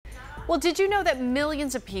Well, did you know that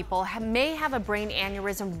millions of people may have a brain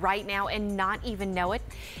aneurysm right now and not even know it?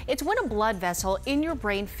 It's when a blood vessel in your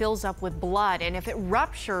brain fills up with blood, and if it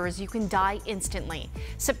ruptures, you can die instantly.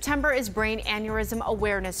 September is Brain Aneurysm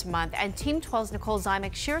Awareness Month, and Team 12's Nicole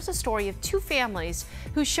Zymek shares a story of two families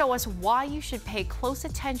who show us why you should pay close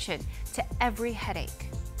attention to every headache.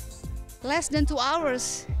 Less than 2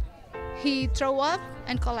 hours, he threw up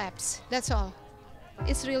and collapsed. That's all.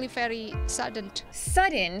 It's really very sudden.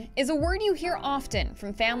 Sudden is a word you hear often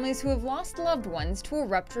from families who have lost loved ones to a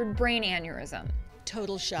ruptured brain aneurysm.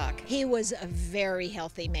 Total shock. He was a very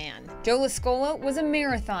healthy man. Joe Lascola was a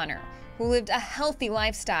marathoner who lived a healthy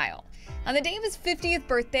lifestyle. On the day of his 50th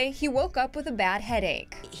birthday, he woke up with a bad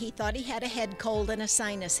headache. He thought he had a head cold and a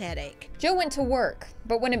sinus headache. Joe went to work,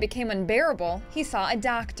 but when it became unbearable, he saw a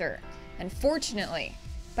doctor. Unfortunately,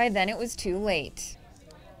 by then it was too late.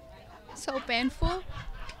 So painful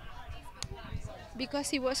because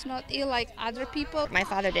he was not ill like other people. My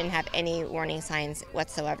father didn't have any warning signs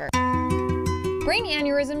whatsoever. Brain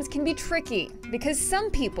aneurysms can be tricky because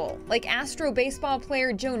some people, like Astro baseball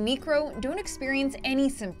player Joe Niekro, don't experience any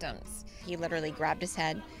symptoms. He literally grabbed his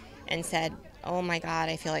head and said, "Oh my God,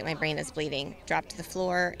 I feel like my brain is bleeding," dropped to the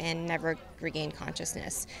floor and never regained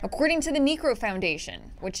consciousness. According to the Niekro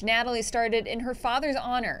Foundation, which Natalie started in her father's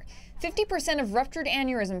honor, 50% of ruptured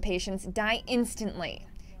aneurysm patients die instantly.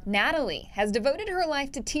 Natalie has devoted her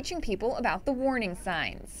life to teaching people about the warning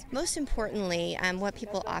signs. Most importantly, what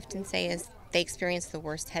people often say is they experience the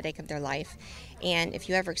worst headache of their life. And if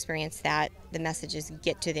you ever experience that, the message is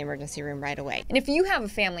get to the emergency room right away. And if you have a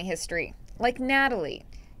family history, like Natalie,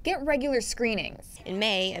 get regular screenings. In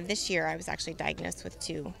May of this year, I was actually diagnosed with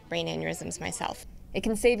 2 brain aneurysms myself. It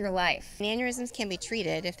can save your life. Aneurysms can be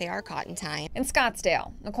treated if they are caught in time. In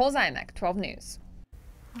Scottsdale, Nicole Zymek, 12 News.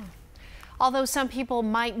 Although some people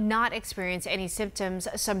might not experience any symptoms,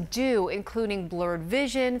 some do, including blurred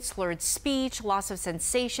vision, slurred speech, loss of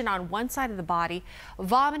sensation on one side of the body,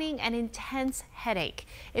 vomiting, and intense headache.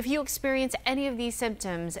 If you experience any of these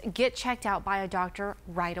symptoms, get checked out by a doctor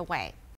right away.